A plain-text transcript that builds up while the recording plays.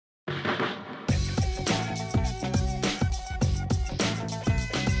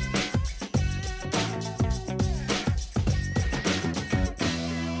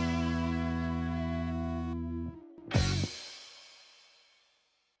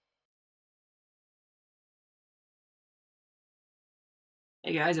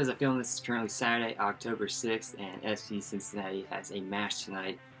Hey guys, as I film this is currently Saturday, October 6th, and FC Cincinnati has a match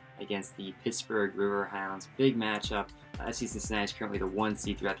tonight against the Pittsburgh Riverhounds. Big matchup. FC Cincinnati is currently the 1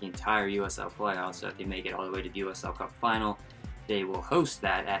 seed throughout the entire USL playoffs, so if they make it all the way to the USL Cup final, they will host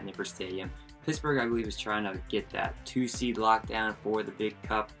that at Nippert Stadium. Pittsburgh, I believe, is trying to get that 2 seed lockdown for the big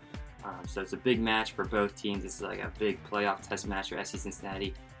cup. So it's a big match for both teams. This is like a big playoff test match for FC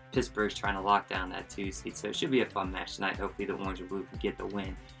Cincinnati. Pittsburgh's trying to lock down that 2 seed, so it should be a fun match tonight. Hopefully the orange and blue can get the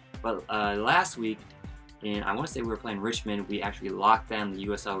win. But last week, I want to say we were playing Richmond, we actually locked down the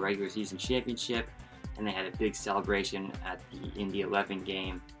USL regular season championship, and they had a big celebration at the Indy 11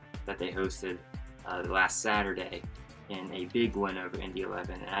 game that they hosted last Saturday in a big win over Indy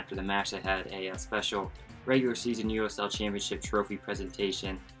 11. And after the match, they had a special regular season USL championship trophy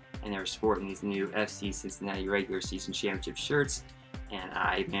presentation, and they were sporting these new FC Cincinnati regular season championship shirts. And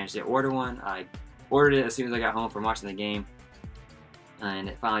I managed to order one. I ordered it as soon as I got home from watching the game, and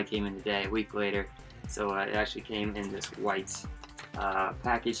it finally came in today, a week later. So it actually came in this white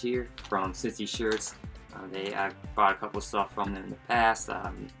package here from Cincy Shirts. I've bought a couple of stuff from them in the past.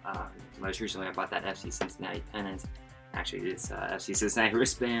 Most recently, I bought that FC Cincinnati pennant. Actually, it's FC Cincinnati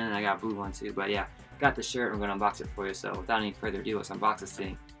wristband, and I got a blue one too. But yeah, got the shirt. I'm going to unbox it for you. So without any further ado, let's unbox this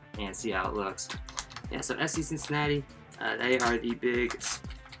thing and see how it looks. Yeah, so FC Cincinnati. They are the big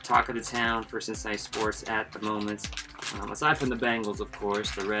talk of the town for Cincinnati sports at the moment. Aside from the Bengals, of course,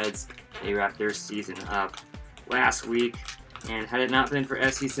 the Reds, they wrapped their season up last week. And had it not been for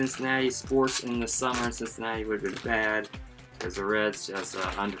FC Cincinnati, sports in the summer in Cincinnati would have been bad, because the Reds just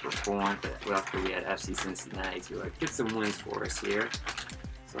underperformed. But luckily, we had FC Cincinnati to get some wins for us here.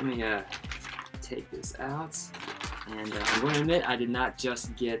 So let me take this out. And I'm going to admit, I did not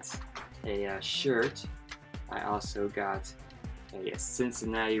just get a shirt. I also got a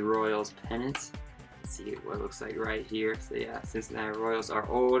Cincinnati Royals pennant. Let's see what it looks like right here. So yeah, Cincinnati Royals, our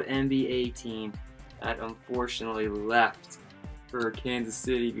old NBA team that unfortunately left for Kansas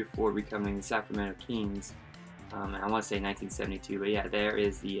City before becoming the Sacramento Kings. And I want to say 1972, but yeah, there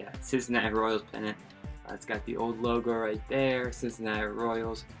is the Cincinnati Royals pennant. It's got the old logo right there, Cincinnati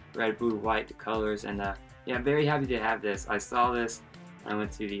Royals, red, blue, white, the colors, and yeah, I'm very happy to have this. I saw this. I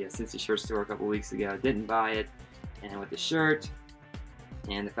went to the Cincy shirt store a couple weeks ago, didn't buy it, and with the shirt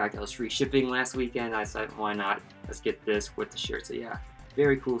and the fact that it was free shipping last weekend, I decided why not, let's get this with the shirt. So yeah,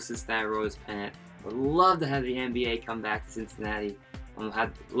 very cool Cincinnati Royals pennant. Would love to have the NBA come back to Cincinnati.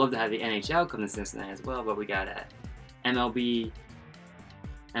 I'd love to have the NHL come to Cincinnati as well, but we got MLB,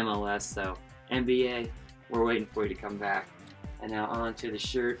 MLS, so NBA, we're waiting for you to come back. And now on to the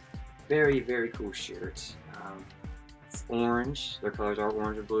shirt. Very, very cool shirt. It's orange. Their colors are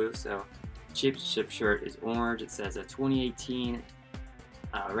orange and blue. So the championship shirt is orange. It says a 2018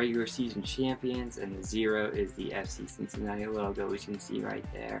 regular season champions, and the 0 is the FC Cincinnati logo, which you can see right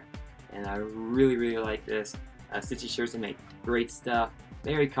there. And I really, really like this. Cincy shirts, they make great stuff.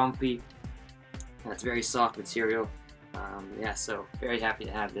 Very comfy. It's very soft material. Yeah, so very happy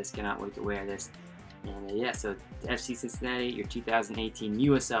to have this. Cannot wait to wear this. And yeah, so FC Cincinnati, your 2018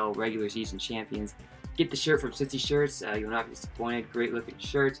 USL regular season champions. Get the shirt from Cincy Shirts. You will not be disappointed. Great looking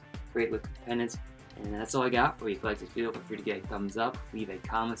shirt, great looking pennants. And that's all I got for you. If you like this video, feel free to get a thumbs up, leave a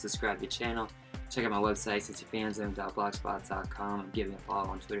comment, subscribe to the channel. Check out my website, cincyfanzone.blogspot.com, and give me a follow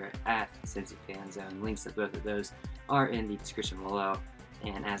on Twitter at Cincy Fan Zone. Links to both of those are in the description below.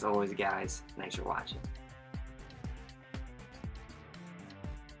 And as always, guys, thanks for watching.